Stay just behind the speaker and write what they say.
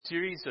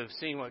series of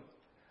seeing what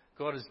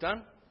God has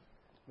done.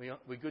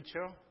 We good,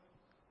 Cheryl?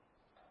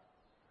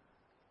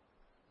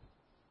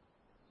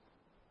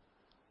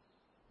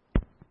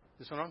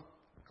 This one on?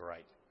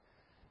 Great.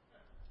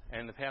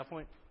 And the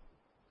PowerPoint?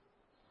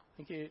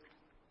 Thank you.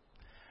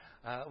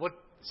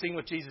 Seeing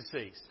what Jesus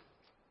sees.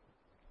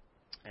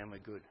 And we're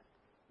good.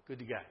 Good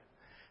to go.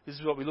 This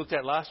is what we looked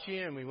at last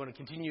year, and we want to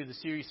continue the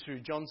series through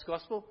John's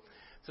Gospel.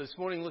 So this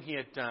morning, looking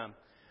at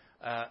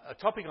a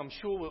topic I'm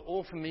sure we're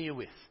all familiar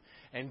with.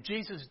 And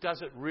Jesus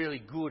does it really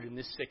good in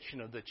this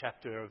section of the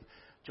chapter of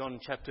John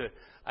chapter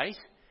 8.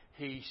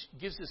 He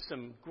gives us a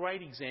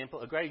great example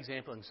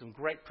and some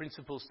great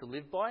principles to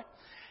live by.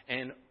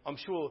 And I'm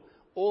sure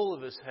all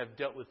of us have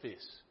dealt with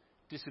this.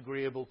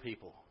 Disagreeable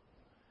people.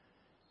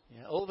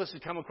 Yeah, all of us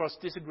have come across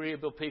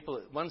disagreeable people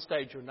at one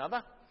stage or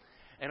another.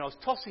 And I was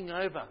tossing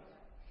over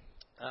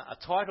a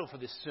title for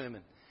this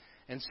sermon.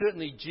 And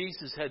certainly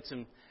Jesus had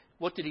some...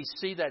 What did he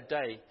see that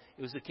day?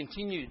 It was a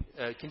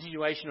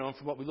continuation on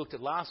from what we looked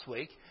at last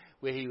week,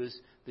 where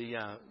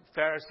the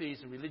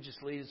Pharisees and religious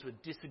leaders were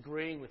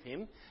disagreeing with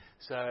him.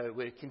 So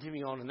we're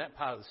continuing on in that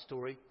part of the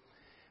story.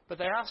 But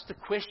they asked a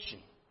question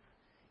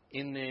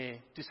in their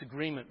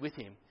disagreement with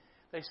him.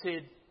 They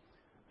said,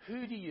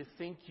 "Who do you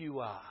think you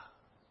are?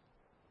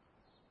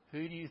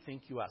 Who do you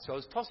think you are?" So I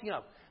was tossing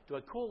up, do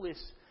I call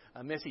this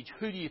a message,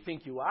 "Who do you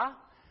think you are?"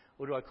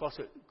 Or do I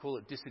call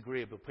it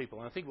disagreeable people?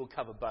 And I think we'll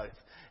cover both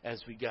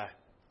as we go.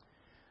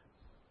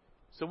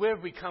 So where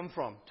have we come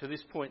from to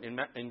this point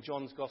in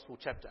John's Gospel,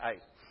 chapter 8,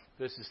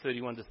 verses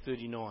 31 to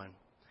 39?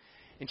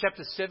 In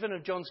chapter 7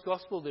 of John's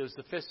Gospel, there was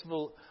the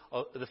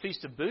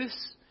Feast of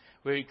Booths,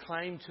 where he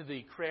claimed to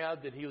the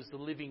crowd that he was the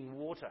living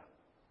water.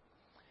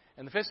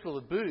 And the Festival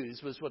of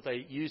Booths was what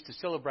they used to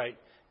celebrate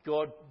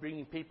God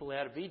bringing people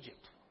out of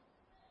Egypt.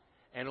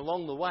 And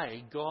along the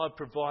way, God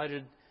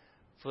provided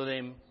for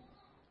them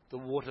the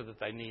water that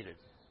they needed.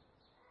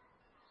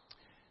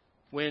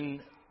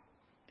 When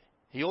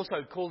he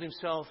also called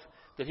himself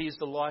that he is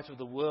the light of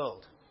the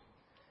world.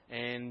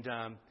 And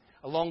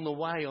along the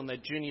way on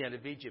that journey out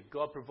of Egypt,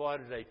 God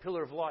provided a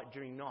pillar of light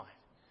during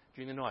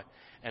the night,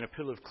 and a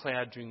pillar of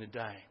cloud during the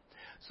day.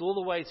 So all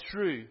the way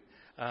through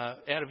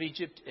out of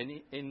Egypt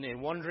and in their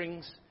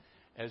wanderings,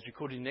 as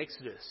recorded in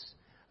Exodus,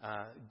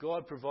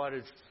 God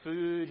provided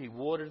food, he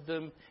watered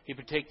them, he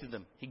protected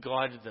them, he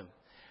guided them.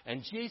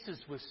 And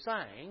Jesus was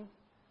saying,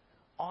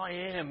 "I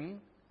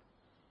am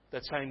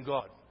that same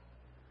God."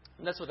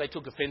 And that's what they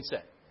took offence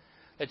at.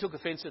 They took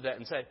offence at that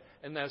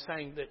and they were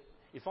saying that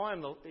if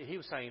I'm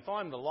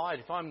the light,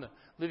 if I'm the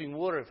living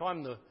water, if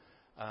I'm the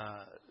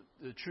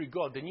true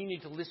God, then you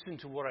need to listen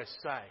to what I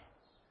say.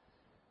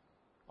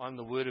 I'm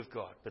the Word of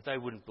God. But they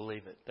wouldn't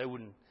believe it. They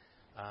wouldn't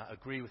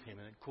agree with him,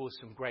 and it caused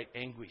some great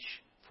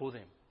anguish for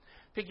them.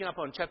 Picking up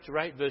on chapter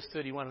 8, verse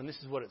 31, and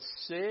this is what it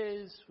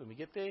says when we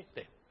get there.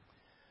 There.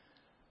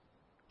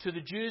 To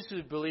the Jews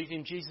who believed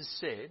him, Jesus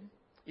said,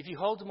 "If you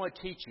hold to my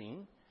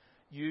teaching,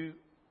 you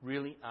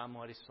really are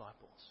my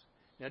disciples."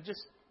 Now,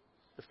 just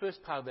the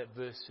first part of that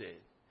verse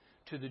said,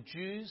 to the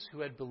Jews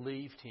who had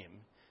believed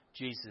him,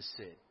 Jesus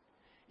said,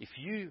 "If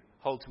you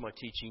hold to my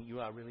teaching,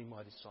 you are really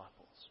my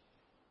disciples."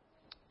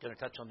 I'm going to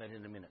touch on that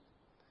in a minute.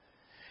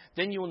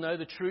 "Then you will know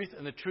the truth,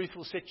 and the truth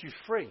will set you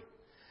free."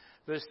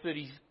 Verse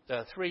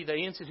 33,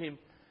 they answered him,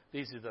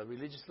 these are the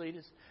religious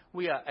leaders,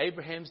 "We are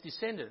Abraham's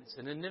descendants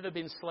and have never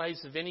been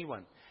slaves of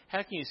anyone.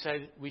 How can you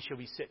say that we shall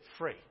be set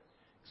free?"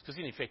 Because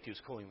in effect he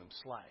was calling them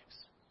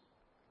slaves.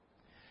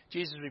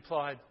 Jesus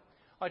replied,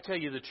 "I tell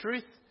you the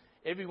truth,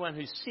 everyone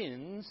who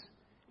sins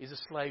is a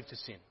slave to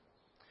sin.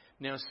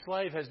 Now a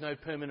slave has no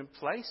permanent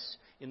place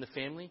in the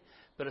family,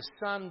 but a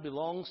son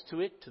belongs to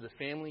the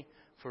family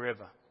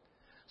forever.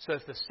 So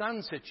if the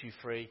Son sets you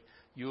free,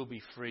 you will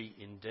be free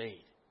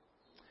indeed."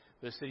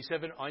 Verse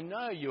 37, "I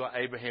know you are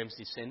Abraham's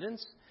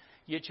descendants,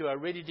 yet you are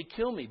ready to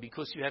kill me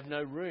because you have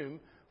no room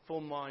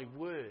for my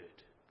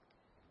word."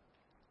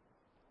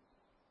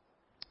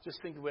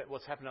 Just think about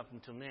what's happened up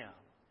until now.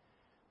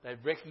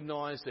 They've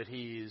recognised that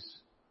he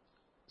is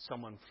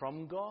someone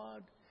from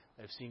God.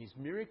 They've seen his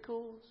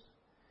miracles.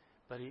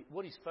 But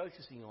what he's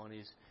focusing on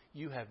is,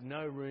 you have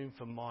no room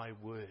for my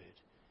word,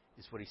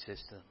 is what he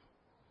says to them.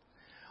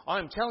 "I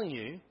am telling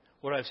you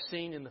what I've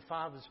seen in the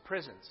Father's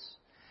presence,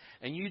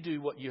 and you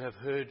do what you have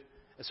heard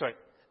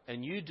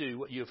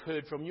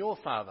from your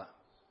father."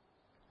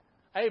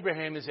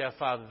 "Abraham is our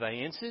father," they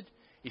answered.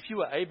 "If you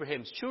were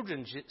Abraham's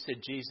children,"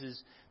 said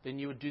Jesus, "then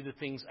you would do the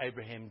things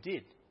Abraham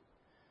did.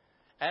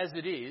 As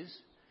it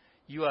is,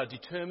 you are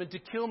determined to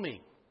kill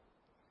me,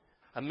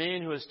 a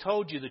man who has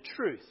told you the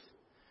truth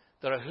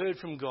that I heard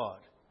from God.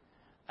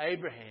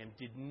 Abraham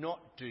did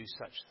not do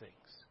such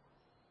things."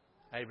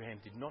 Abraham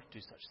did not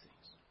do such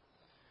things.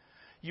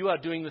 "You are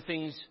doing the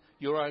things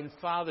your own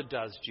father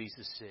does,"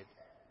 Jesus said.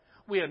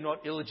 "We are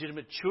not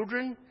illegitimate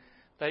children,"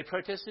 they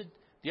protested.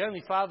 "The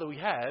only father we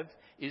have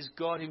is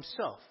God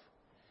himself."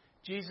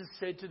 Jesus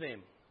said to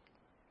them,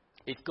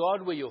 "If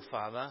God were your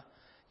father,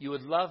 you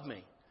would love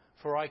me,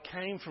 for I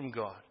came from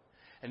God,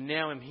 and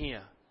now I'm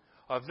here.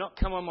 I have not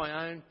come on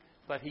my own,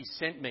 but he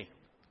sent me."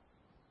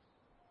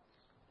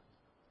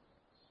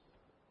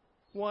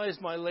 Why is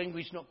my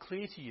language not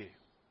clear to you?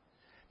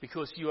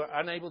 Because you are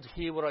unable to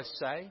hear what I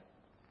say?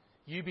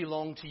 You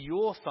belong to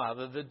your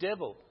father, the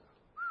devil.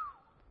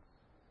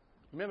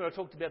 Remember I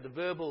talked about the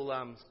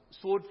verbal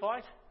sword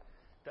fight?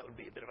 That would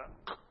be a bit of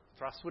a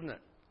thrust, wouldn't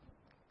it?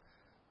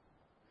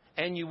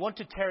 And you want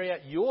to carry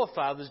out your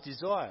father's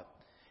desire.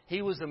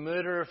 He was a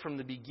murderer from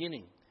the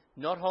beginning,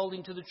 not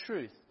holding to the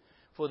truth,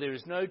 for there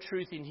is no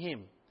truth in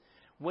him.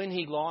 When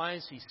he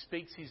lies, he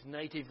speaks his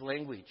native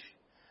language,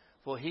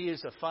 for he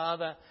is a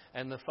father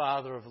and the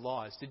father of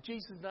lies. Did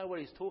Jesus know what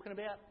he's talking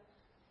about?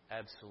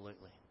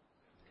 Absolutely.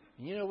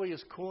 And you know what he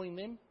was calling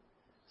them?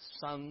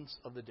 Sons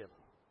of the devil.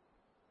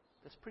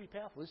 That's pretty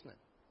powerful, isn't it?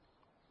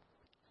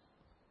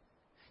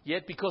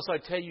 Yet, because I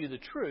tell you the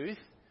truth,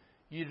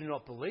 you do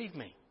not believe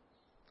me.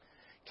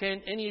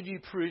 Can any of you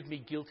prove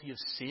me guilty of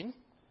sin?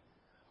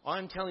 I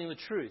am telling the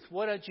truth.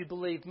 Why don't you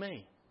believe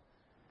me?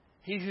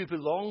 He who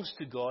belongs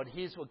to God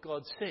hears what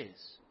God says.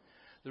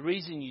 The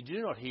reason you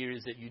do not hear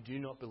is that you do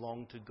not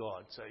belong to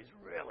God. So he's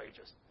really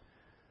just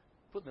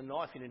putting the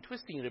knife in and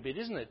twisting it a bit,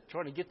 isn't it?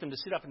 Trying to get them to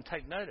sit up and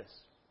take notice.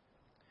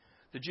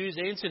 The Jews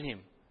answered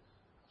him,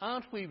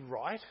 aren't we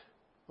right?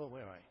 Well,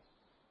 where are you?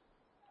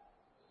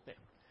 There.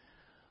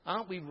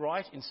 Aren't we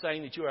right in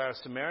saying that you are a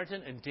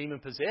Samaritan and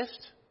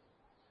demon-possessed?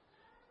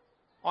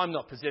 I'm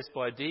not possessed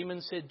by a demon,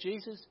 said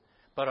Jesus,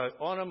 but I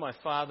honour my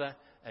Father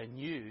and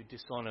you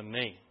dishonour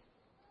me.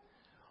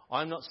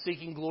 I'm not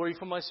seeking glory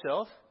for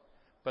myself,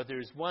 but there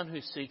is one who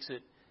seeks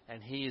it,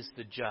 and he is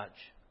the judge.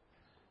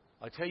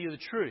 I tell you the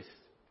truth.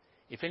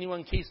 If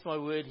anyone keeps my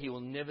word, he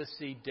will never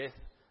see death.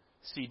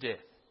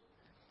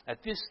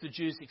 At this, the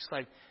Jews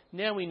exclaimed,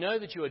 now we know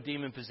that you are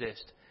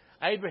demon-possessed.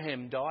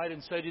 Abraham died,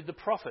 and so did the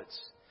prophets.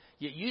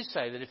 Yet you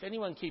say that if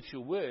anyone keeps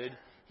your word,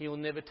 he will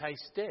never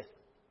taste death.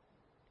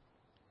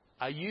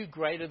 Are you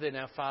greater than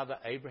our father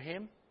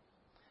Abraham?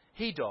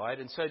 He died,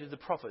 and so did the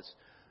prophets.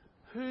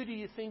 Who do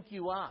you think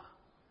you are?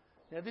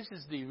 Now, this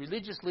is the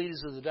religious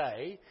leaders of the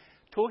day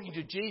talking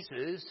to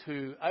Jesus,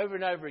 who over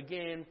and over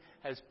again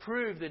has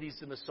proved that he's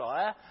the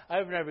Messiah,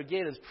 over and over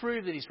again has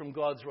proved that he's from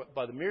God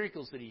by the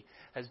miracles that he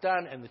has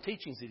done and the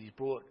teachings that he's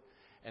brought.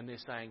 And they're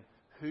saying,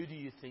 who do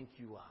you think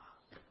you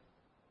are?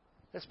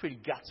 That's pretty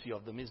gutsy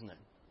of them, isn't it?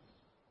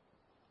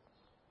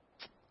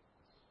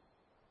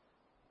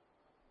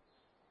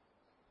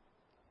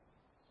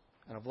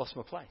 And I've lost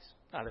my place.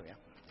 Oh, there we are.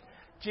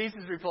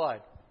 Jesus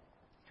replied,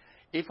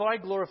 if I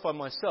glorify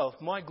myself,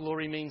 my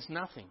glory means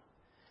nothing.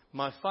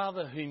 My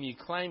Father, whom you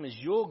claim as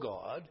your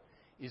God,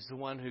 is the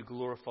one who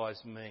glorifies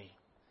me.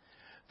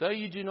 Though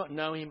you do not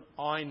know him,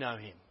 I know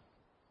him.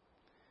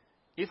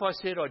 If I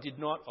said I did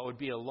not, I would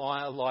be a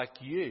liar like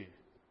you.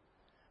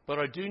 But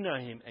I do know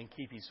him and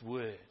keep his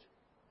word.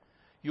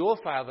 Your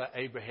father,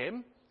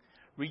 Abraham,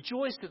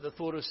 rejoiced at the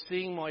thought of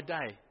seeing my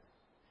day.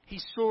 He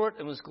saw it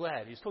and was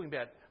glad. He's talking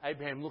about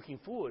Abraham looking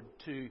forward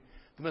to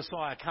the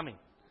Messiah coming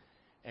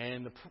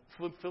and the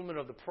fulfillment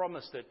of the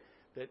promise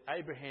that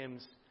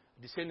Abraham's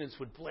descendants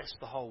would bless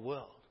the whole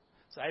world.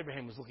 So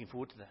Abraham was looking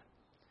forward to that.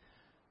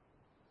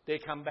 Their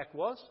comeback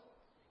was,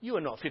 you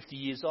are not 50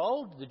 years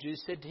old, the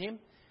Jews said to him,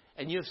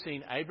 and you have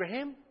seen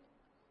Abraham?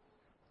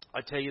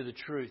 I tell you the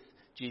truth,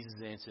 Jesus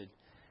answered.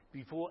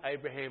 Before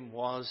Abraham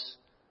was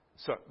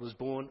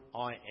born,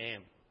 I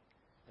am.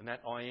 And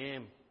that I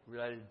am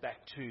related back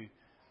to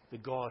the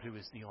God who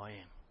is the I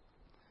am.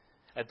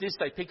 At this,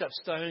 they picked up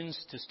stones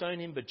to stone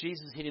him, but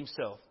Jesus hid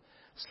himself,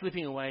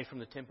 slipping away from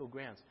the temple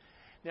grounds.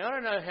 Now, I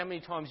don't know how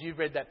many times you've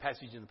read that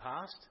passage in the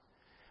past,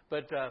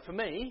 but for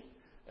me,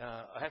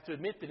 I have to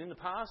admit that in the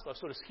past, I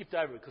sort of skipped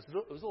over it because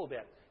it was all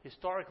about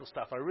historical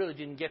stuff. I really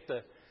didn't get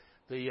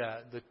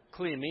the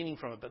clear meaning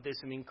from it, but there's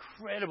some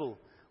incredible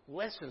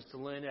lessons to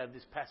learn out of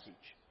this passage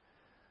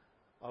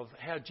of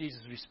how Jesus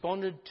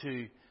responded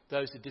to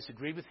those who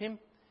disagreed with him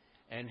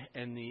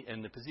and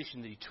the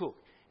position that he took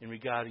in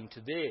regarding to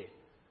their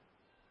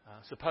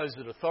supposed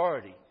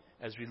authority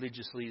as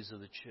religious leaders of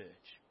the church.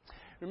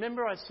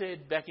 Remember I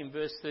said back in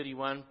verse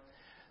 31,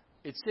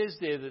 it says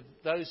there that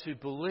those who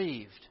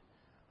believed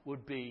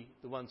would be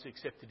the ones who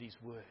accepted his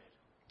word.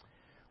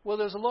 Well,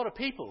 there was a lot of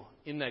people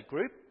in that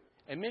group,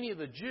 and many of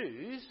the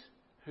Jews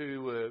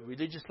who were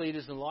religious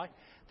leaders and like,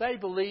 they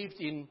believed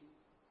in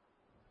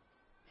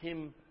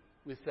him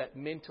with that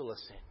mental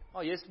assent.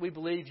 Oh yes, we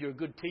believe you're a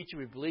good teacher,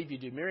 we believe you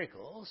do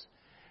miracles,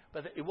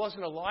 but it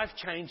wasn't a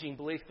life-changing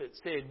belief that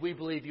said, we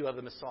believe you are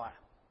the Messiah.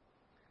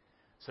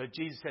 So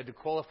Jesus had to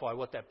qualify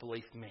what that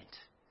belief meant.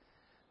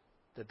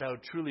 That they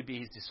would truly be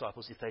his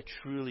disciples if they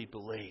truly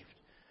believed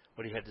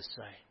what he had to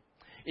say.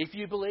 If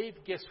you believe,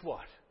 guess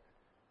what?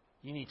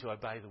 You need to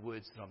obey the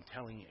words that I'm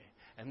telling you.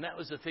 And that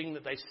was the thing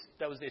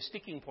that was their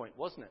sticking point,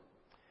 wasn't it?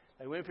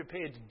 They weren't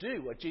prepared to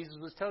do what Jesus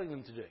was telling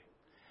them to do.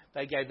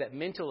 They gave that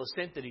mental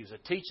assent that he was a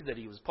teacher, that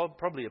he was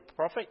probably a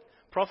prophet.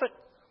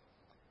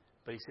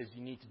 But he says,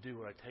 you need to do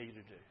what I tell you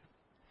to do.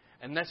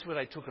 And that's where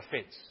they took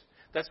offence.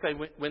 That's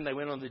when they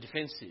went on the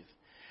defensive.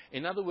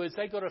 In other words,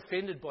 they got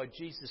offended by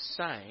Jesus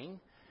saying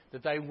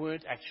that they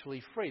weren't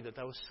actually free, that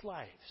they were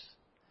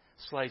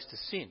slaves to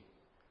sin.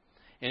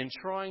 And in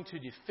trying to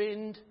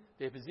defend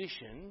their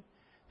position,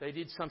 they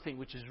did something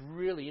which is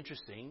really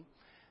interesting.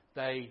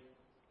 They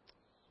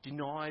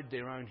denied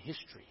their own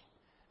history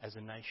as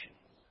a nation.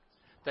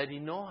 They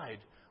denied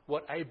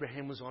what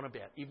Abraham was on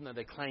about, even though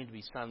they claimed to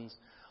be sons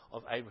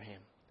of Abraham.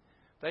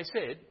 They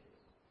said,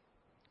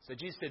 so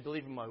Jesus said,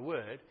 believe in my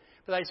word,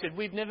 but they said,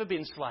 we've never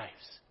been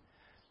slaves.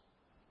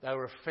 They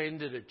were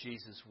offended at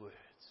Jesus' words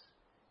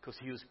because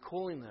he was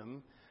calling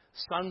them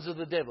sons of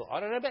the devil. I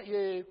don't know about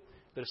you,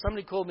 but if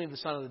somebody called me the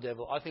son of the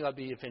devil, I think I'd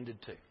be offended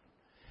too.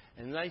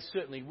 And they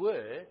certainly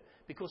were,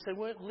 because they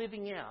weren't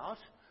living out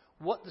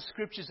what the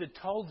scriptures had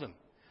told them.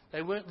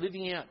 They weren't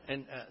living out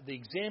the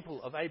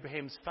example of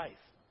Abraham's faith.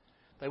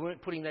 They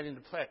weren't putting that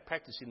into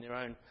practice in their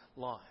own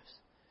lives.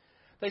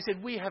 They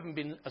said, we haven't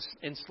been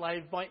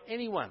enslaved by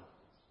anyone.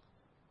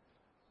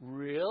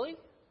 Really?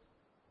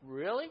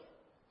 Really?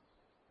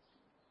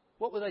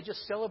 What were they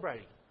just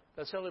celebrating?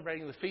 They were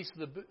celebrating the Feast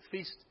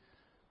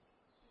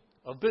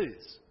of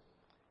Booths.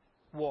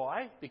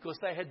 Why? Because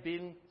they had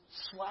been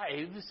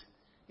slaves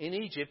in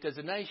Egypt as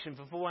a nation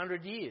for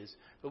 400 years.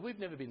 But we've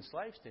never been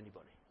slaves to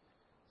anybody,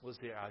 was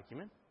their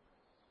argument.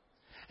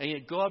 And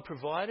yet God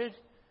provided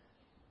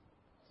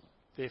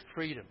their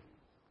freedom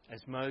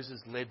as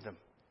Moses led them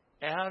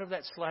out of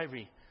that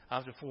slavery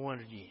after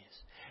 400 years.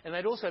 And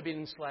they'd also been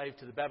enslaved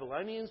to the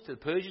Babylonians, to the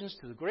Persians,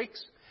 to the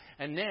Greeks.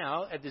 And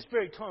now, at this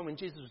very time when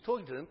Jesus was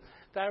talking to them,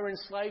 they were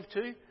enslaved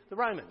to the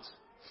Romans.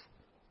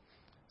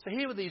 So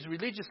here were these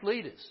religious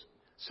leaders,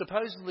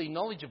 supposedly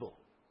knowledgeable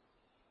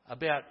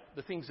about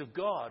the things of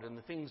God and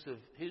the things of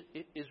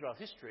Israel's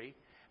history,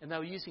 and they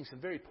were using some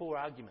very poor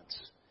arguments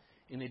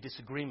in their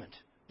disagreement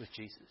with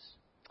Jesus.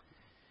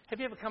 Have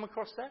you ever come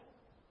across that?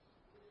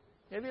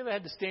 Have you ever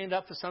had to stand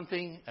up for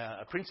something,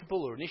 a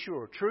principle or an issue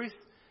or a truth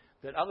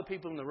that other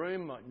people in the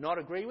room might not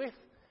agree with?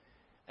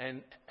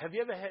 And have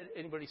you ever had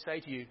anybody say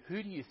to you,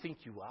 who do you think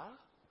you are?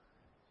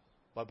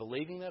 By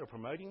believing that or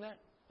promoting that?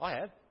 I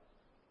have.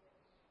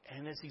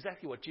 And that's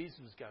exactly what Jesus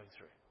was going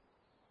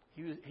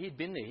through. He'd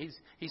been there.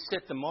 He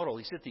set the model.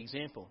 He set the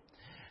example.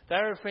 They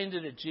were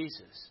offended at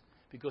Jesus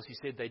because he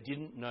said they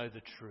didn't know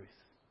the truth.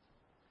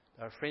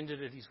 They were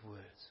offended at his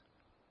words.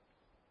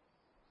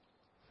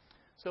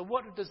 So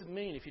what does it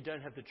mean if you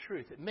don't have the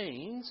truth? It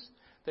means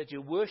that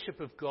your worship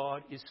of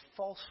God is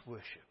false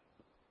worship.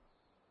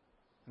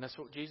 And that's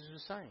what Jesus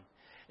was saying.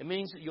 It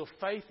means that your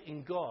faith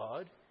in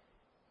God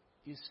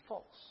is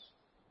false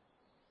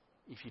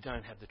if you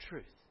don't have the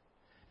truth.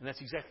 And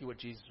that's exactly what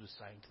Jesus was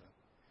saying to them.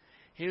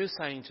 He was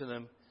saying to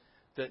them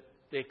that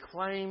their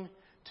claim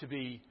to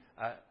be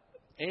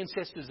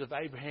ancestors of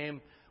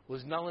Abraham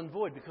was null and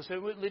void because they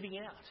weren't living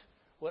out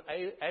what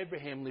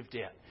Abraham lived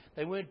out.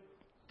 They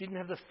didn't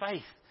have the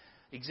faith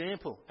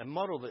example and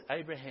model that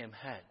Abraham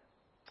had.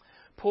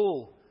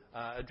 Paul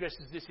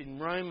addresses this in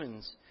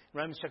Romans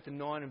chapter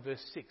 9 and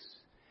verse 6.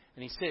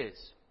 And he says,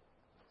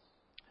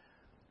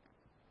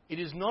 it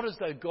is not as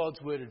though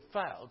God's word had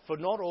failed, for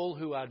not all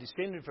who are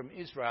descended from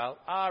Israel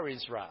are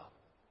Israel.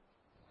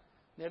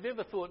 Now, have you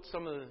ever thought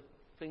some of the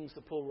things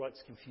that Paul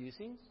writes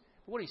confusing?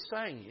 What he's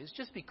saying is,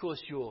 just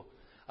because you're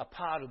a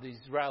part of the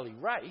Israeli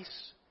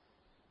race,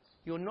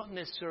 you're not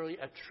necessarily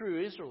a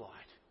true Israelite.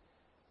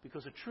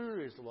 Because a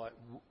true Israelite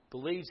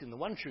believes in the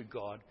one true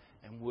God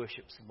and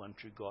worships the one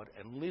true God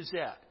and lives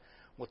out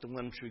what the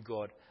one true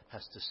God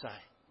has to say.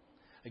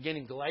 Again,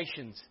 in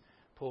Galatians,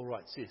 Paul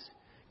writes this,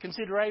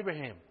 consider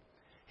Abraham.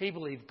 He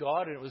believed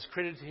God and it was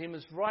credited to him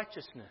as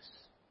righteousness.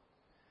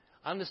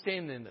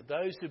 Understand then that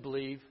those who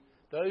believe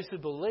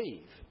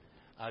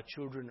are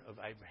children of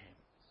Abraham.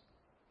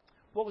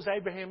 What was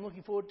Abraham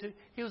looking forward to?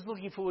 He was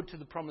looking forward to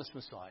the promised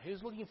Messiah. He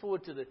was looking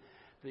forward to the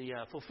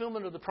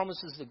fulfillment of the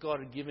promises that God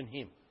had given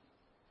him.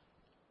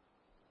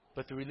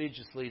 But the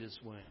religious leaders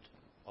weren't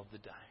of the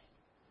day.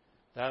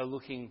 They were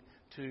looking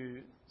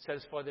to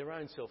satisfy their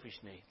own selfish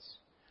needs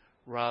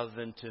rather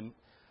than to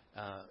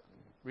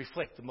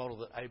reflect the model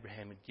that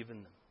Abraham had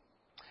given them.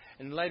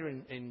 And later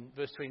in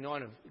verse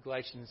 29 of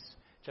Galatians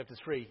chapter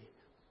 3,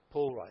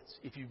 Paul writes,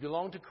 if you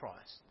belong to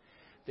Christ,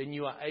 then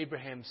you are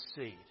Abraham's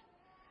seed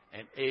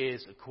and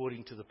heirs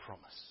according to the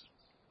promise.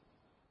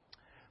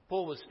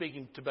 Paul was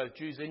speaking to both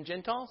Jews and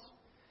Gentiles,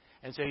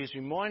 and so he's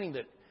reminding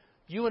that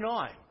you and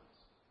I,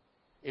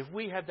 if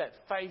we have that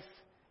faith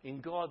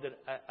in God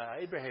that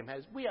Abraham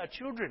has, we are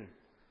children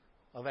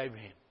of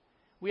Abraham.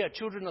 We are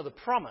children of the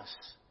promise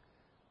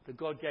that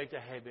God gave to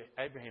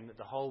Abraham that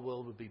the whole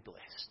world would be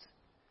blessed.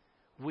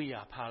 We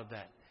are part of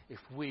that if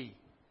we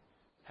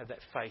have that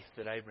faith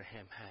that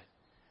Abraham had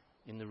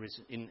in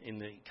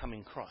the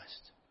coming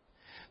Christ.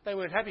 They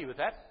weren't happy with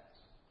that.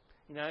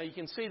 You know, you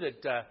can see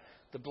that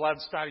the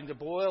blood's starting to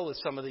boil with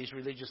some of these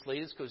religious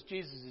leaders because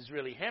Jesus is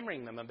really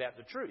hammering them about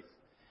the truth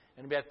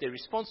and about their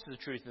response to the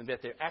truth and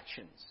about their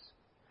actions.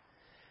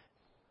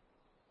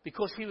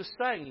 Because he was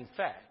saying, in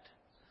fact,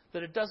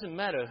 that it doesn't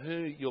matter who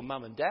your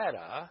mum and dad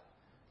are,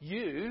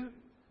 you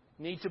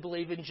need to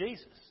believe in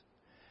Jesus.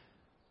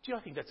 Gee,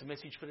 I think that's a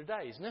message for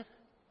today, isn't it?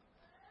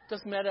 It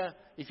doesn't matter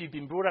if you've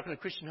been brought up in a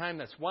Christian home,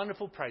 that's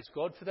wonderful, praise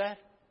God for that.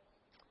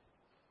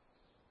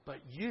 But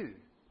you,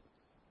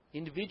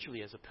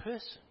 individually as a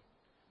person,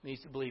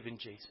 needs to believe in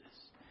Jesus.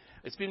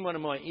 It's been one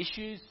of my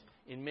issues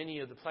in many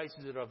of the places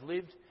that I've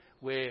lived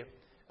where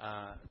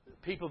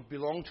people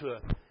belong to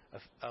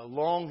a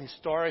long,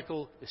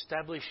 historical,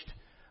 established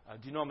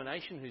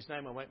denomination whose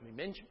name I won't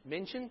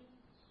mention.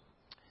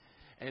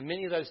 And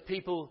many of those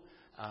people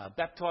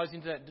baptised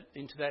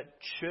into that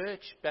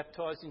church,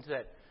 baptised into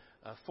that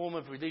form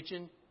of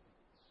religion,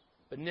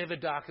 but never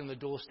darken the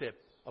doorstep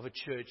of a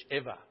church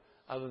ever,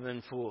 other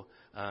than for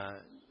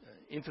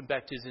infant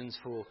baptisms,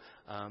 for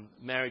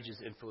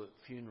marriages and for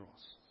funerals.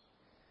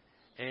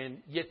 And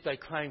yet they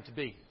claim to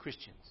be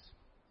Christians.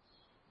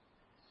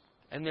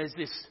 And there's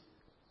this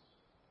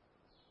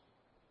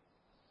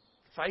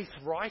faith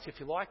right, if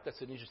you like.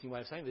 That's an interesting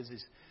way of saying it.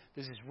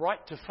 There's this right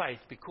to faith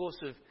because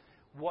of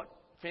what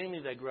family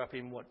they grew up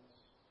in, what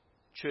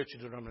church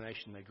or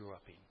denomination they grew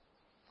up in.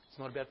 It's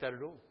not about that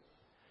at all.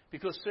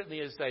 Because certainly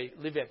as they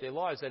live out their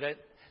lives,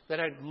 they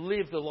don't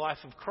live the life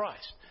of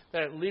Christ. They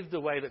don't live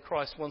the way that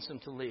Christ wants them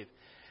to live.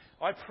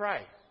 I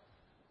pray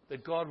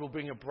that God will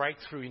bring a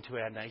breakthrough into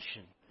our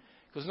nation.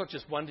 Because it's not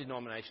just one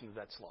denomination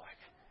that's like.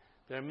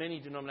 There are many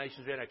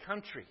denominations around our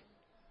country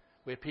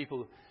where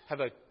people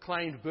have a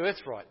claimed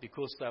birthright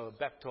because they were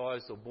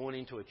baptised or born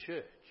into a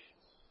church,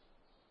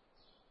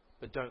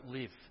 but don't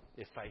live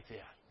their faith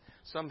out.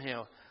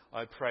 Somehow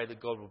I pray that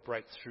God will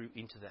break through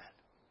into that.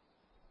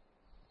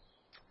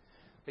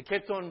 They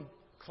kept on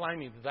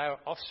claiming that they were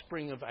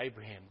offspring of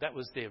Abraham. That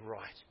was their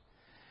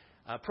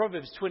right.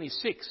 Proverbs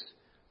 26,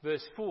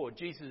 verse 4,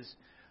 Jesus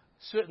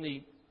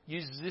certainly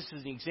uses this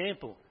as an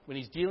example when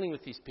he's dealing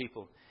with these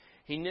people.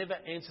 He never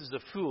answers a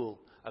fool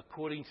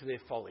according to their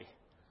folly.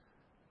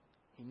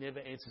 He never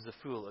answers a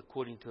fool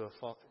according to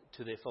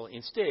their folly.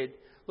 Instead,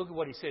 look at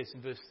what he says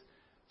in verse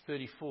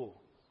 34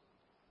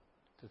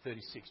 to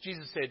 36.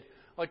 Jesus said,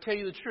 I tell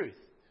you the truth.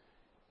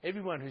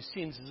 Everyone who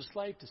sins is a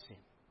slave to sin.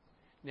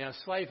 Now, a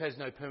slave has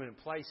no permanent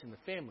place in the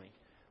family,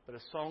 but a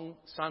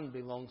son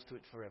belongs to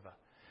it forever.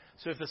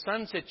 So if the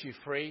Son sets you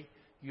free,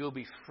 you'll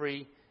be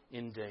free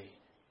indeed.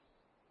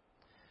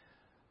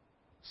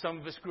 Some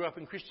of us grew up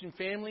in Christian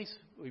families.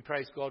 We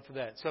praise God for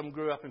that. Some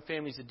grew up in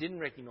families that didn't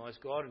recognise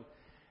God.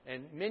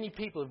 And many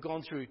people have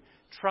gone through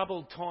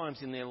troubled times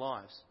in their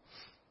lives.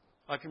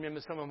 I can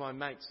remember some of my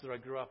mates that I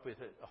grew up with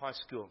at high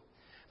school.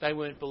 They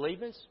weren't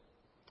believers.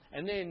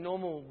 And their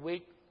normal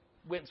week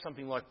went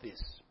something like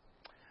this.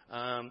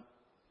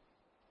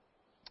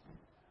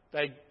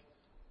 They'd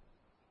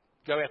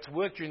go out to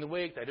work during the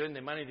week. They'd earn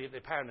their money. They get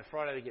their pay on the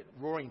Friday. They get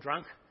roaring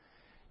drunk.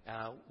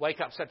 Wake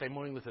up Saturday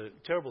morning with a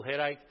terrible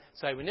headache.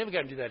 Say, we're never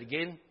going to do that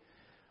again.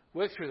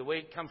 Work through the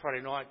week. Come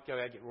Friday night,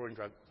 go out, get roaring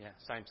drunk. Yeah,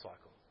 same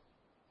cycle.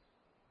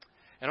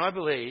 And I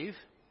believe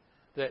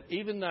that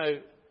even though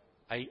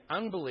an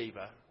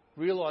unbeliever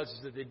realises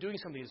that they're doing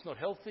something that's not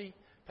healthy,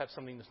 perhaps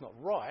something that's not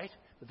right,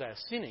 that they are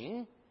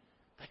sinning,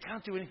 they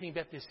can't do anything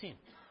about their sin.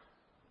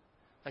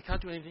 They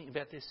can't do anything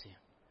about their sin.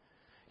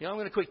 You know, I'm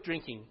going to quit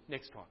drinking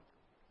next time.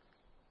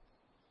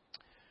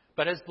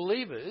 But as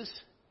believers,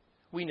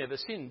 we never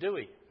sin, do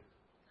we?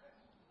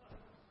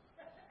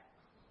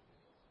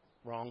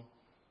 Wrong.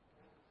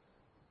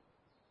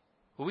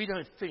 Well, we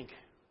don't think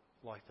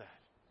like that.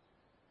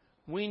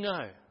 We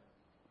know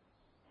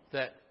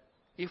that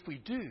if we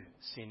do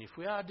sin, if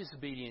we are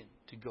disobedient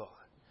to God,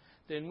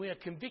 then we are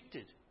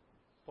convicted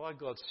by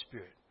God's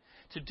Spirit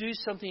to do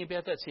something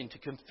about that sin, to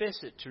confess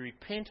it, to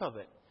repent of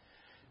it,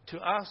 to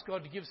ask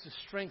God to give us the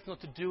strength not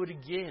to do it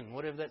again,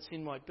 whatever that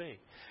sin might be,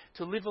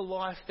 to live a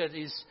life that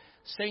is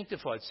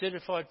sanctified,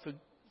 certified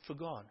for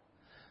God.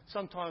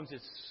 Sometimes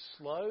it's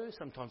slow,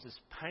 sometimes it's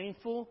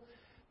painful,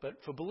 but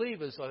for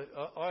believers,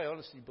 I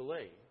honestly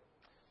believe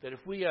that if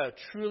we are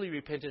truly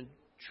repentant,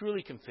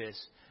 truly confess,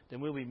 then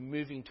we'll be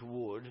moving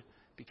toward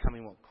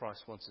becoming what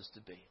Christ wants us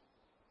to be.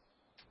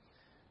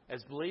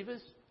 As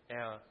believers,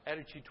 our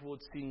attitude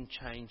towards sin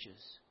changes.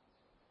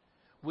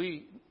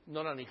 We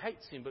not only hate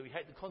sin, but we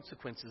hate the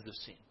consequences of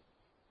sin.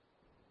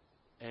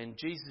 And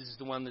Jesus is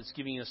the one that's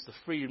giving us the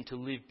freedom to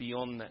live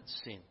beyond that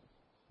sin.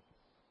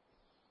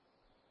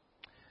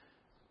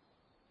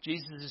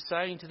 Jesus is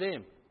saying to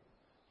them,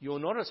 you're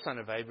not a son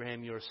of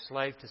Abraham, you're a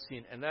slave to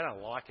sin. And they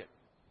don't like it.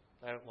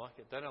 They don't like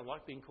it. They don't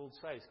like being called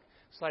slaves.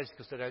 Slaves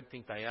because they don't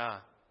think they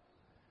are.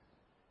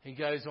 He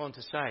goes on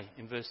to say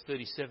in verse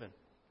 37,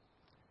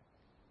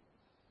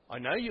 I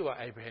know you are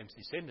Abraham's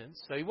descendants.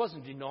 So he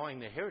wasn't denying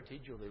their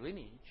heritage or their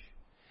lineage.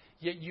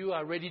 Yet you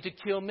are ready to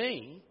kill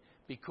me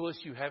because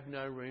you have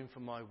no room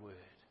for my word.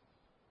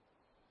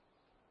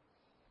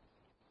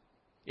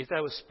 If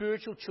they were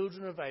spiritual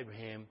children of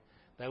Abraham,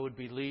 they would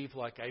believe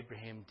like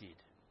Abraham did.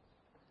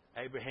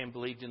 Abraham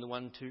believed in the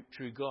one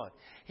true God.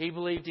 He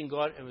believed in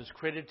God and was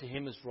credited to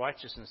him as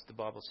righteousness, the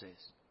Bible says.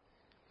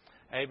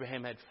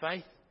 Abraham had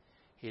faith.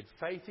 He had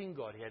faith in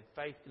God. He had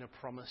faith in a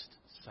promised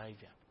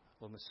Saviour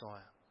or Messiah.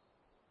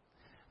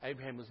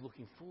 Abraham was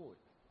looking forward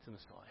to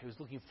Messiah. He was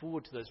looking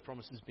forward to those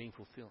promises being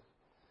fulfilled.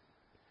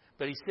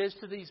 But he says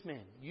to these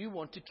men, you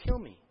want to kill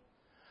me.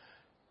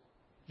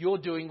 You're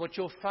doing what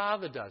your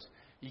father does.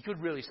 You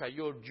could really say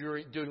you're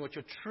doing what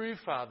your true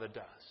father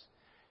does.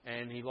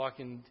 And he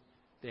likened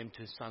them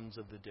to sons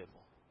of the devil.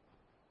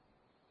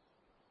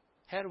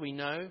 How do we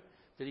know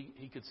that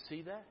he could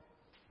see that?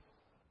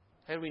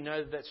 How do we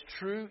know that that's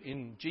true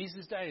in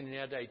Jesus' day and in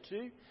our day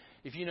too?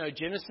 If you know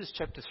Genesis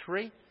chapter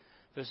 3,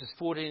 verses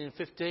 14 and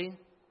 15,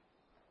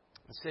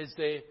 it says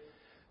there,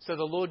 "So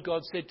the Lord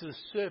God said to the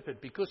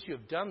serpent, 'Because you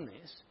have done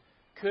this,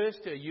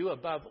 cursed are you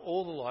above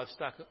all the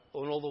livestock and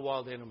all the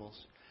wild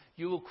animals.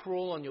 You will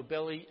crawl on your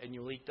belly and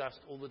you will eat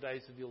dust all the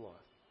days of your life.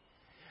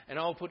 And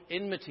I will put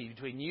enmity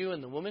between you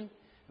and the woman,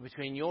 and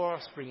between your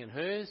offspring and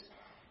hers.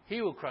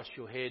 He will crush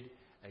your head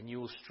and you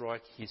will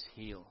strike his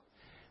heel.'"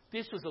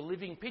 This was a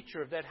living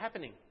picture of that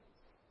happening.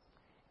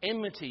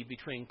 Enmity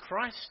between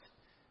Christ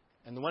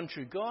and the one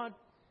true God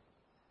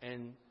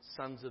and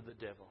sons of the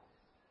devil.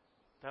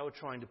 They were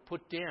trying to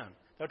put down,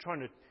 they were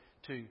trying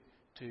to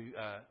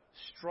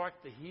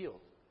strike the heel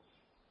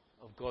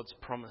of God's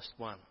promised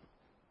one.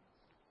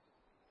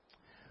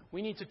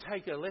 We need to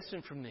take a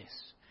lesson from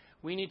this.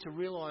 We need to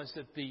realise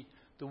that the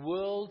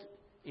world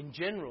in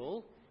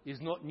general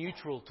is not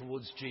neutral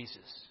towards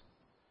Jesus.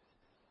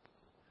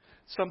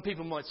 Some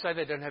people might say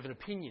they don't have an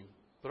opinion,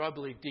 but I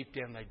believe deep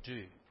down they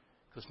do,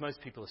 because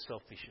most people are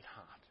selfish at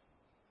heart.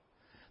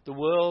 The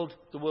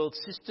world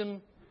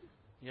system,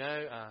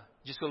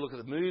 just got to look at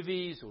the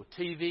movies or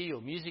TV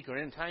or music or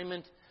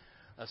entertainment,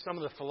 some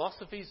of the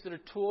philosophies that are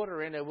taught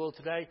around our world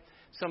today,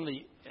 some of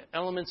the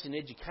elements in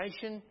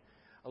education,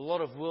 a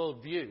lot of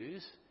world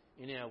views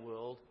in our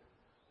world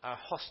are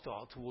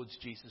hostile towards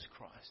Jesus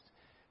Christ.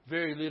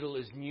 Very little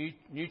is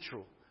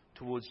neutral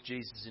towards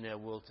Jesus in our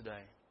world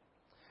today.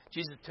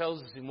 Jesus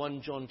tells us in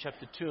 1 John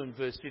chapter 2 and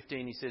verse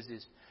 15, he says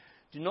this,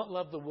 "Do not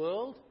love the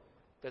world,"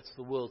 that's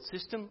the world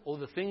system, "or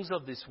the things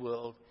of this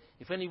world.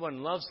 If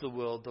anyone loves the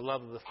world, the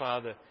love of the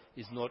Father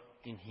is not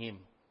in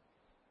him."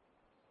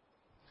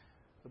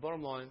 The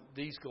bottom line,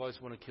 these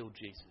guys want to kill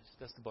Jesus.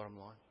 That's the bottom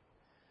line.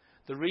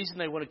 The reason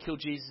they want to kill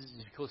Jesus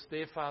is because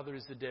their father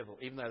is the devil,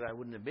 even though they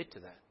wouldn't admit to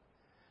that.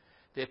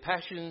 Their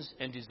passions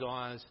and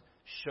desires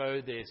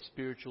show their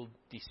spiritual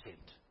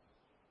descent.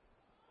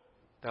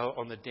 They were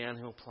on the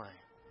downhill plane.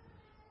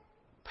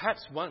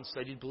 Perhaps once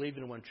they did believe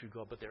in a one true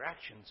God, but their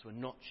actions were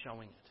not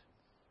showing it.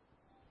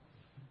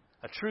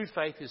 A true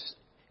faith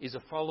is a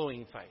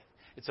following faith.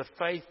 It's a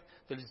faith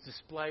that is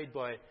displayed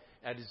by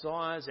our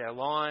desires, our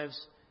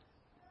lives,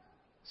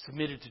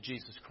 submitted to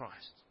Jesus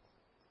Christ.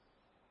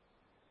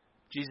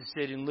 Jesus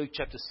said in Luke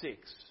chapter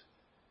 6,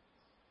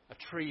 "A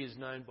tree is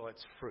known by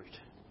its fruit.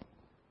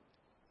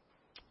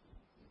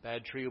 A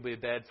bad tree will be a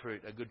bad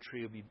fruit. A good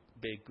tree will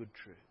bear good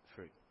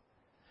fruit."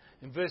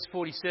 In verse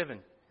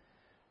 47,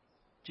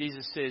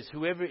 Jesus says,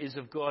 "Whoever is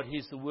of God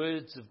hears the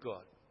words of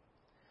God.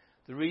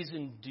 The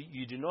reason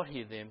you do not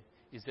hear them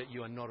is that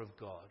you are not of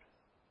God."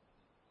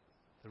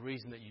 The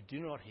reason that you do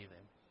not hear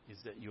them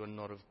is that you are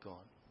not of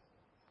God.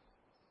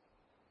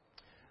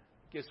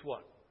 Guess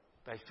what?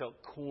 They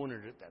felt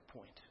cornered at that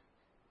point.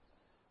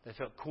 They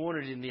felt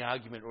cornered in the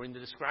argument or in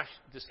the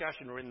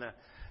discussion or in the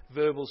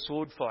verbal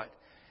sword fight.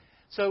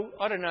 So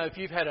I don't know if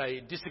you've had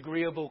a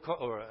disagreeable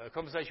or a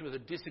conversation with a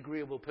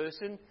disagreeable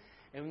person,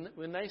 and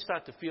when they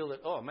start to feel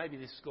that, oh, maybe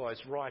this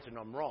guy's right and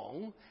I'm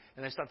wrong,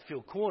 and they start to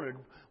feel cornered,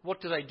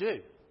 what do?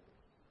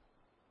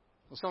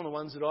 Well, some of the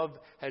ones that I've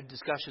had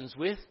discussions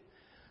with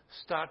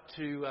start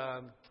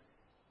to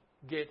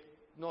get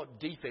not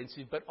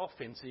defensive but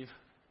offensive,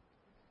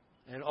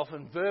 and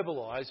often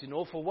verbalise in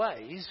awful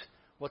ways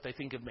what they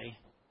think of me.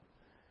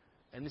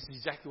 And this is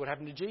exactly what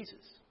happened to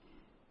Jesus.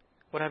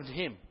 What happened to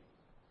him?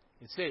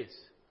 It says,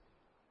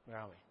 where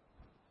are we?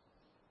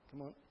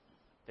 Come on.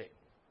 There.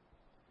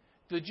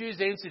 The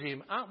Jews answered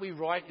him, "Aren't we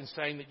right in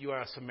saying that you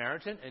are a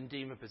Samaritan and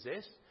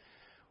demon-possessed?"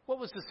 Who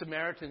were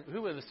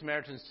the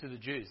Samaritans to the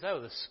Jews? They were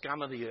the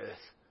scum of the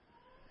earth.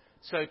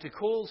 So to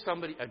call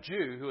somebody, a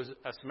Jew who was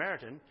a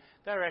Samaritan,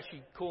 they were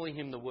actually calling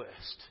him the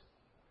worst.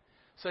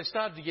 So they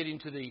started to get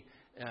into the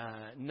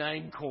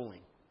name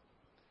calling.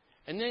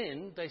 And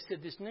then they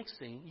said this next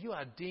thing, "You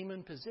are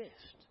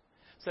demon-possessed."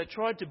 So they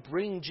tried to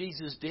bring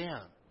Jesus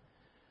down.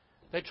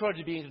 They tried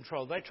to be in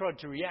control. They tried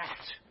to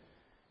react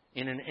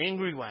in an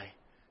angry way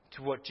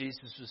to what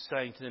Jesus was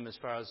saying to them as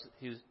far as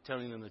he was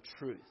telling them the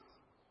truth.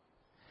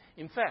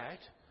 In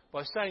fact,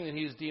 by saying that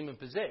he was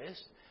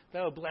demon-possessed,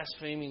 they were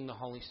blaspheming the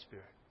Holy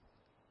Spirit.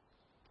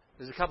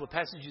 There's a couple of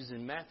passages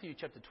in Matthew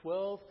chapter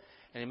 12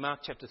 and in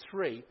Mark chapter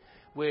 3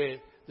 where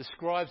the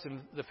scribes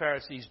and the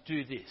Pharisees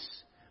do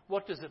this.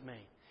 What does it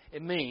mean?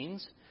 It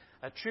means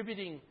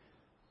attributing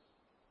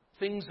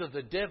things of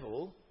the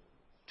devil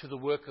to the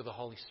work of the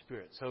Holy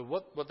Spirit. So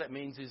what that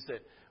means is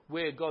that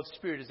where God's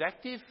Spirit is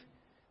active,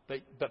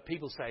 but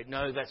people say,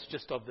 no, that's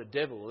just of the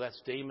devil, or that's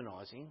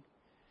demonising,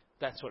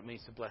 that's what it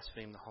means to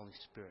blaspheme the Holy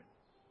Spirit.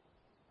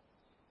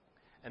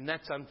 And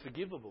that's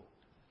unforgivable,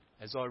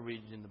 as I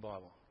read it in the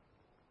Bible.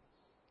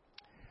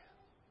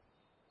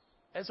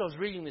 As I was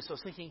reading this, I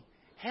was thinking,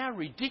 how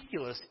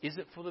ridiculous is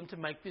it for them to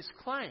make this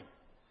claim?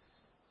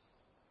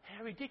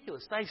 How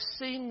ridiculous. They've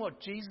seen what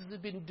Jesus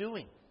had been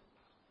doing.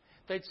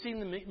 They'd seen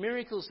the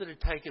miracles that had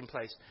taken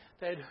place.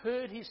 They had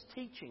heard his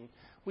teaching,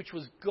 which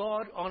was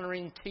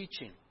God-honouring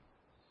teaching.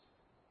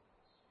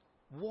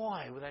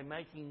 Why were they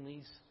making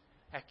these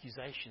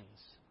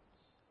accusations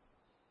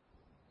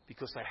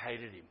because they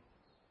hated him.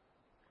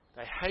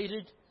 They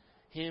hated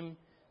him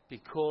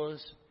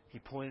because he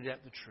pointed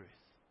out the truth.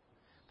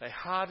 They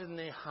hardened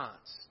their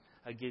hearts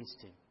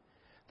against him.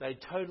 They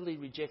totally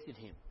rejected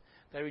him.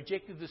 They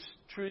rejected the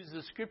truths of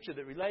the Scripture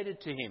that related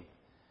to him.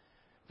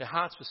 Their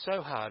hearts were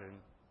so hardened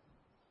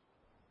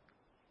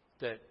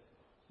that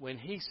when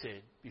he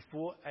said,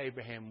 "Before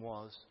Abraham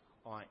was,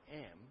 I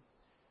am,"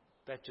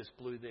 that just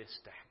blew their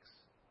stacks.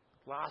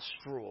 Last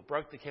straw,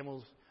 broke the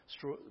camel's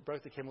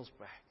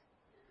back.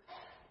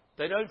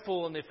 They don't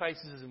fall on their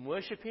faces and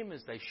worship him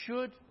as they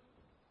should.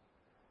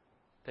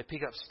 They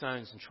pick up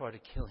stones and try to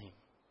kill him.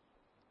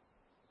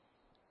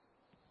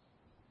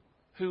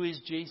 Who is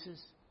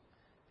Jesus?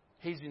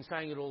 He's been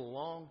saying it all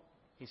along.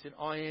 He said,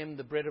 "I am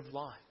the bread of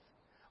life.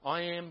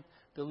 I am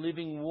the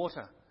living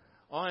water.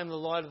 I am the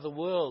light of the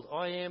world.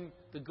 I am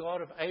the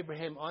God of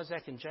Abraham,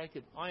 Isaac and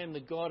Jacob. I am the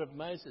God of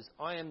Moses.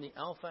 I am the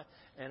Alpha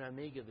and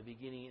Omega, the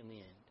beginning and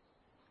the end."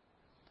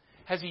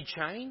 Has he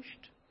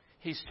changed?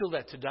 He's still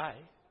that today.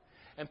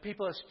 And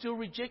people are still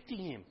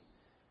rejecting him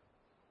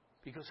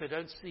because they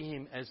don't see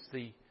him as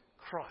the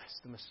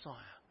Christ, the Messiah,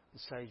 the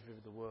Saviour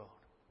of the world.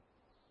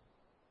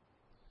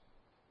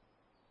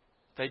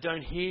 They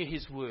don't hear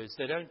his words.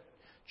 They don't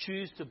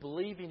choose to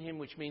believe in him,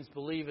 which means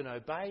believe and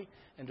obey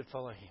and to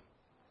follow him.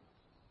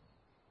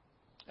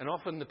 And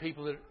often the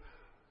people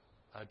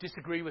that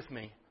disagree with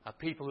me are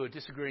people who are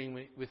disagreeing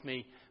with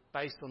me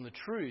based on the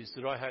truths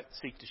that I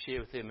seek to share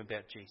with them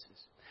about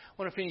Jesus. I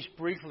want to finish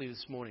briefly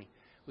this morning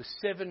with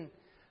 7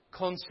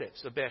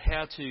 concepts about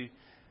how to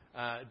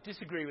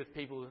disagree with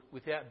people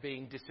without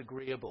being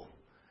disagreeable.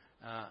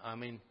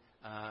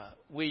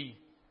 We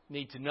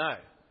need to know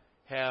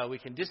how we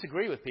can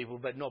disagree with people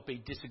but not be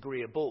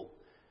disagreeable,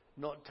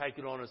 not take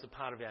it on as a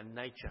part of our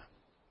nature.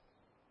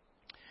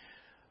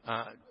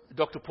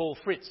 Dr. Paul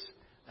Fritz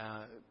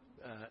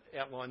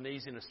outlined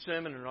these in a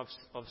sermon, and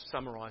I've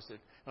summarised it.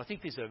 And I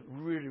think these are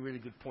really, really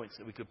good points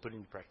that we could put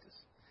into practice.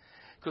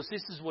 Because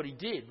this is what he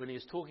did when he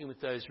was talking with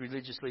those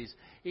religious leaders.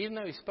 Even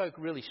though he spoke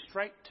really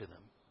straight to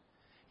them,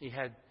 he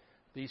had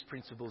these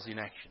principles in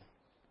action.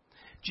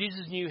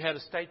 Jesus knew how to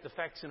state the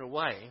facts in a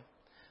way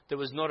that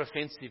was not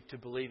offensive to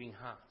believing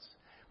hearts.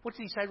 What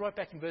did he say right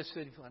back in verse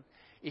 31?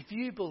 "If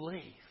you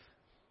believe,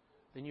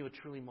 then you are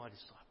truly my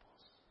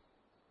disciples."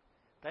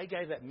 They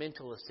gave that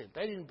mental assent.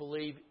 They didn't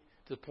believe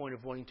to the point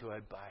of wanting to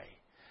obey.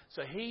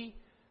 So he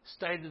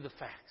stated the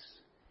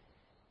facts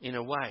in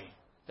a way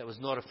that was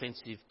not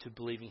offensive to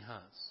believing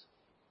hearts.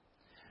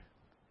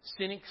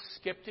 Cynics,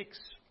 skeptics,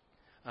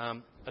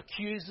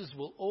 accusers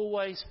will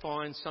always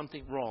find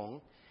something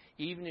wrong,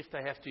 even if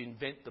they have to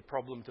invent the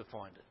problem to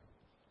find it.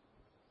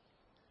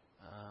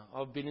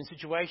 I've been in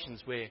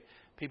situations where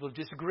people have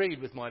disagreed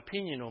with my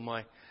opinion or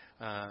my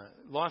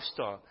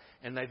lifestyle,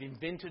 and they've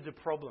invented a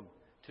problem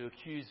to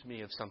accuse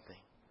me of something.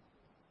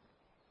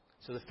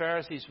 So the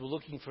Pharisees were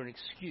looking for an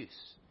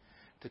excuse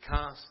to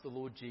cast the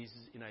Lord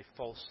Jesus in a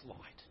false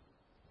light.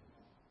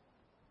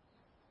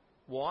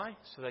 Why?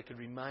 So they could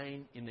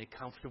remain in their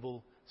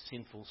comfortable,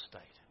 sinful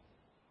state.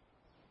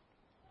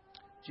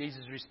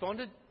 Jesus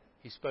responded.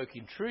 He spoke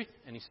in truth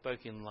and he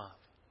spoke in love.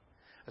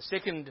 A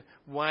second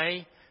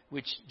way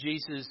which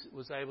Jesus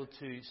was able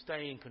to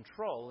stay in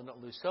control and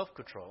not lose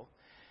self-control,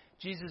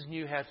 Jesus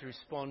knew how to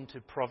respond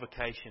to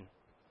provocation.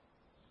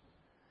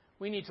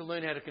 We need to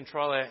learn how to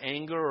control our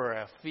anger or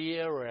our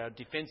fear or our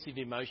defensive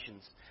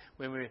emotions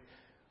when we're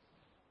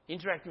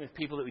interacting with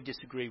people that we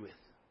disagree with.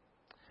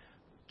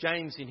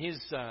 James, in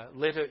his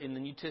letter in the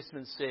New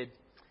Testament, said,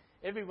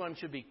 "Everyone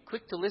should be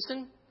quick to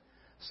listen,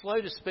 slow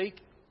to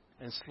speak,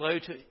 and slow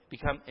to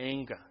become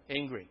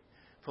angry.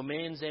 For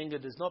man's anger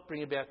does not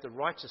bring about the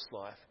righteous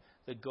life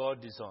that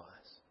God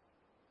desires."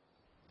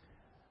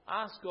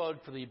 Ask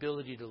God for the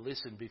ability to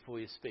listen before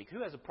you speak.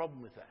 Who has a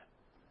problem with that?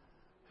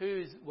 Who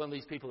is one of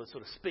these people that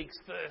sort of speaks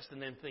first and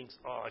then thinks,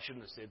 "Oh, I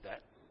shouldn't have said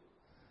that"?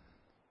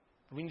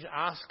 We need to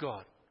ask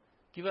God,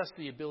 give us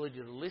the ability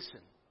to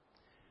listen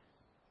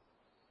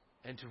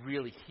and to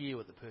really hear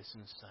what the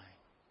person is saying.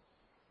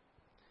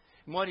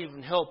 It might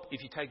even help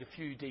if you take a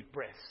few deep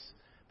breaths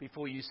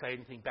before you say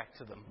anything back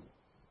to them.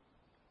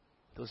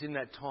 Because in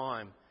that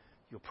time,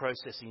 you're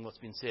processing what's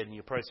been said and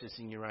you're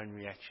processing your own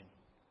reaction.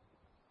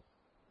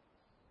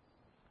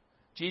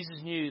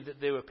 Jesus knew that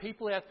there were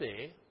people out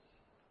there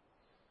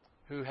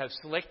who have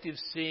selective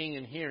seeing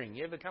and hearing.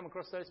 You ever come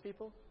across those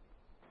people?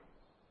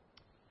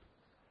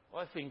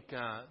 I think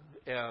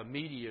our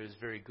media is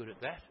very good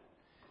at that.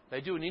 They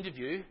do an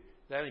interview,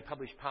 they only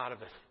publish part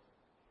of it.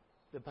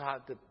 The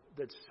part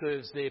that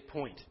serves their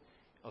point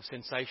of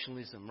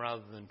sensationalism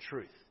rather than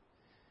truth.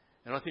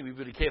 And I think we've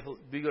got to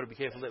be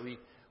careful that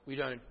we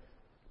don't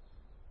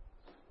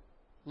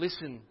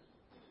listen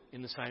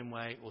in the same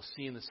way or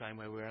see in the same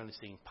way. We're only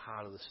seeing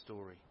part of the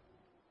story.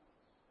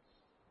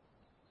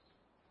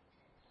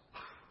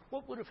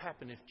 What would have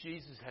happened if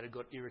Jesus had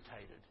got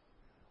irritated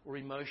or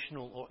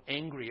emotional or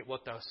angry at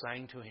what they were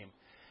saying to him?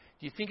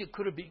 Do you think it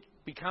could have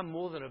become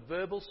more than a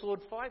verbal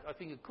sword fight? I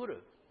think it could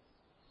have.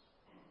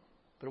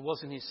 But it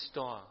wasn't his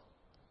style.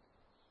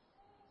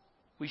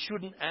 We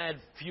shouldn't add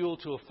fuel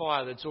to a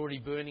fire that's already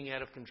burning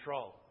out of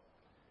control.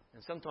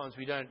 And sometimes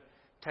we don't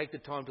take the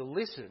time to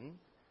listen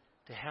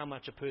to how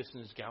much a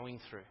person is going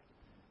through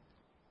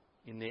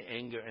in their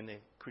anger and their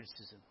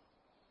criticism.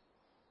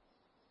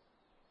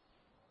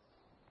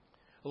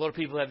 A lot of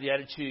people have the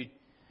attitude,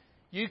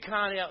 you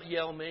can't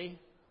out-yell me,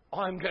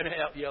 I'm going to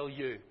out-yell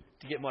you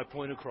to get my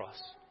point across.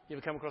 You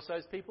ever come across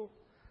those people?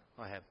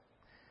 I have.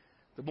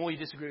 The more you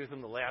disagree with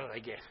them, the louder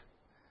they get,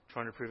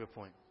 trying to prove a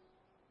point.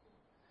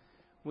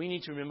 We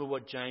need to remember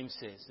what James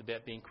says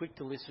about being quick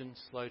to listen,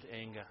 slow to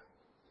anger.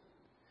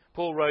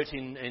 Paul wrote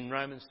in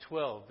Romans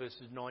 12,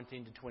 verses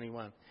 19 to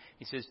 21,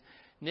 he says,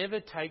 never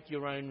take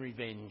your own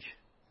revenge,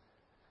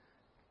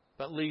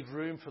 but leave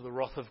room for the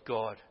wrath of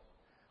God.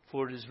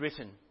 For it is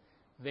written,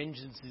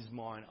 vengeance is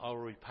mine, I will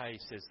repay,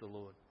 says the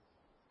Lord.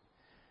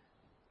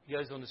 He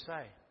goes on to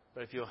say,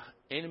 but if your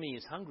enemy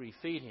is hungry,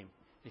 feed him.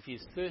 If he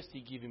is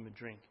thirsty, give him a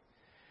drink.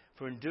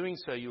 For in doing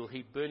so, you will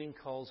heap burning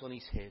coals on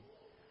his head.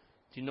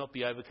 Do not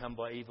be overcome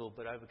by evil,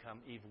 but overcome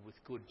evil with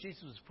good.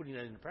 Jesus was putting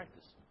that into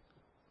practice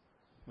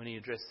when he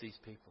addressed these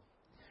people.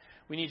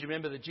 We need to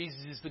remember that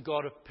Jesus is the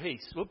God of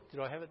peace. Whoop, did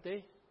I have it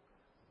there?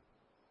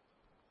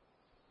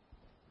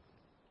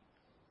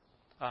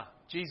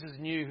 Jesus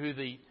knew who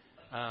the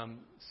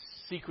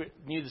secret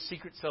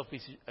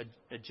selfish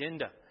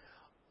agenda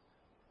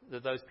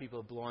that those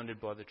people are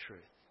blinded by the truth.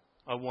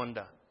 I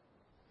wonder,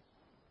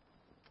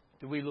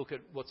 do we look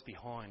at what's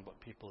behind what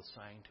people are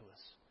saying to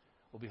us,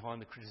 or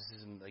behind the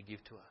criticism they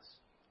give to us?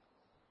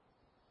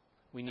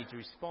 We need to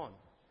respond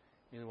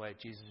in the way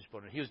Jesus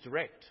responded. He was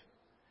direct.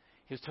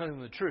 He was telling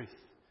them the truth.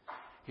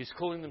 He was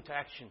calling them to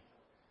action.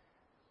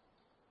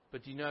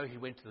 But do you know he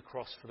went to the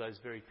cross for those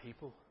very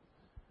people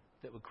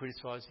that were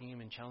criticising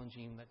him and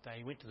challenging him that day?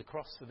 He went to the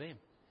cross for them,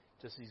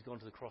 just as he's gone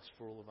to the cross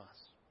for all of us.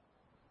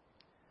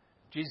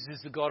 Jesus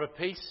is the God of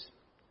peace.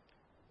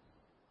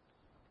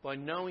 By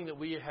knowing that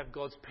we have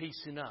God's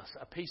peace in us,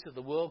 a peace that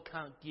the world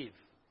can't give,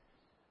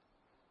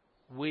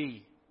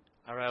 we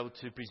are able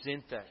to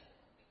present that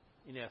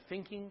in our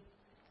thinking,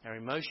 our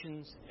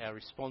emotions, our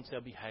response,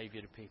 our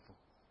behaviour to people.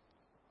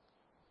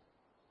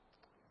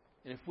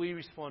 And if we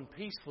respond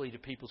peacefully to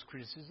people's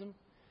criticism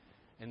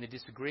and their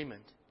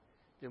disagreement,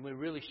 then we're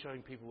really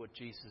showing people what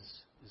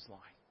Jesus is like.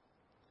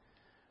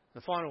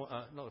 The final,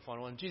 not the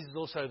final one, Jesus is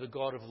also the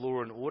God of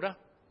law and order.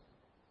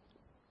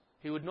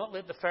 He would not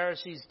let the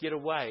Pharisees get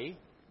away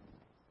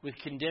with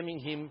condemning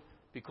him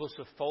because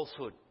of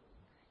falsehood.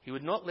 He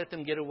would not let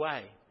them get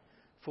away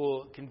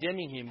for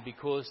condemning him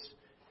because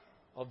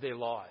of their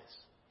lies.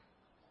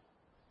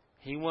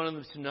 He wanted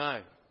them to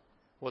know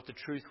what the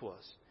truth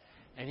was.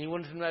 And he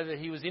wanted them to know that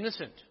he was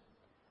innocent.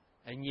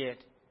 And yet,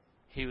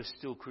 he was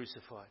still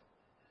crucified.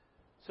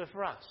 So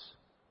for us,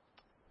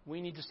 we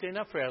need to stand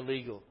up for our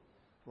legal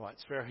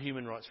rights, for our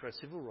human rights, for our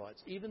civil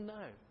rights, even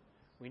though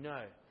we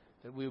know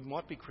that we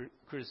might be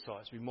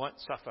criticised, we might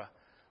suffer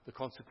the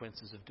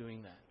consequences of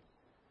doing that.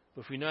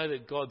 But if we know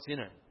that God's in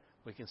it,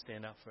 we can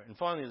stand up for it. And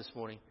finally this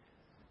morning,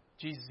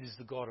 Jesus is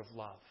the God of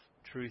love,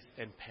 truth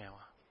and power.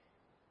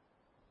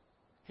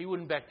 He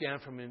wouldn't back down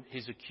from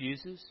his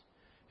accusers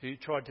who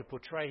tried to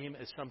portray him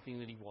as something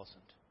that he wasn't.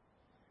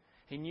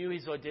 He knew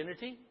his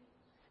identity.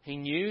 He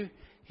knew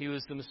he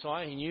was the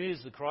Messiah. He knew he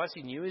was the Christ.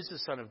 He knew he was the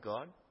Son of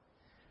God.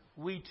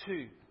 We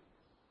too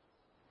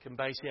can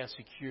base our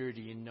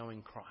security in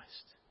knowing Christ.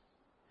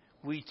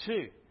 We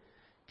too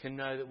can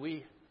know that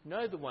we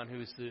know the one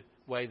who is the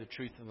way, the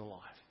truth and the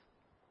life.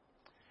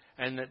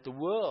 And that the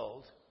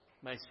world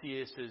may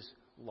see us as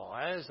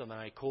liars, and they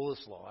may call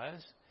us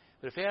liars.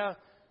 But if our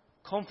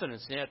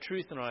confidence and our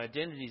truth and our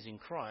identity is in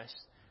Christ,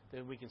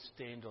 then we can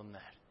stand on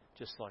that,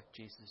 just like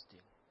Jesus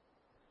did.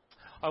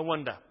 I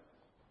wonder,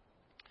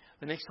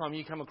 the next time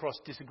you come across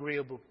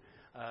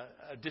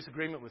a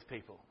disagreement with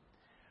people,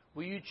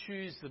 will you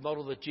choose the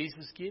model that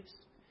Jesus gives?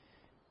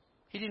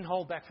 He didn't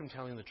hold back from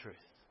telling the truth.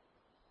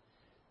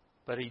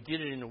 But he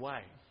did it in a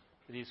way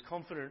that he was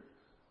confident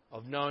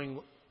of knowing,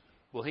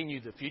 well, he knew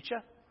the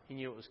future, he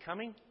knew it was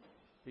coming,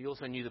 but he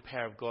also knew the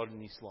power of God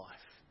in his life.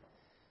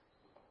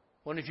 I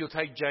wonder if you'll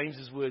take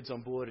James's words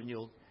on board and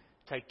you'll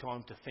take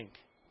time to think.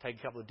 Take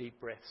a couple of deep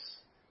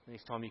breaths the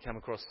next time you come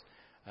across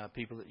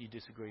people that you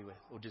disagree with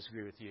or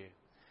disagree with you.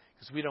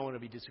 Because we don't want to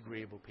be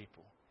disagreeable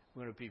people.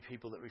 We want to be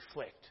people that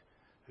reflect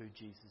who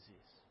Jesus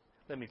is.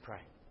 Let me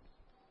pray.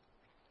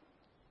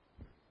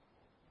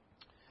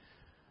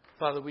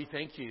 Father, we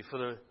thank you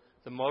for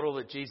the model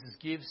that Jesus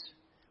gives.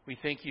 We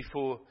thank you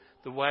for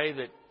the way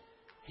that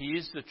he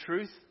is the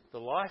truth, the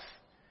life.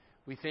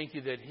 We thank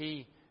you that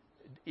he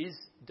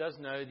does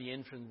know the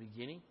end from the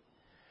beginning.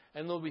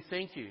 And Lord, we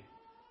thank you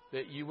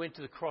that you went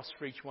to the cross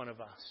for each one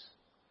of us.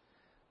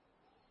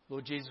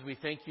 Lord Jesus, we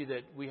thank you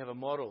that we have a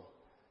model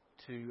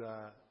to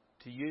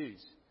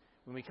use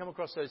when we come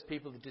across those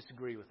people that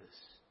disagree with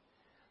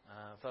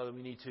us. Father,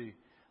 we need to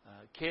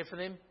care for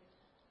them,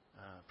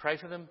 pray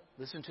for them,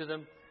 listen to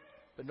them,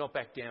 but not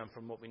back down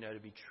from what we know to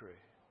be true.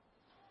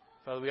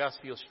 Father, we ask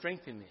for your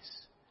strength in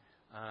this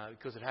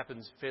because it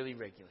happens fairly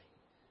regularly.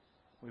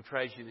 We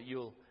praise you that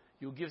you'll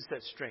give us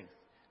that strength.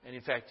 And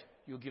in fact,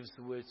 you'll give us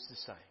the words to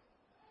say.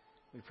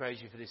 We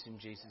praise you for this in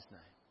Jesus'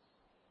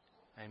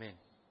 name.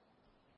 Amen.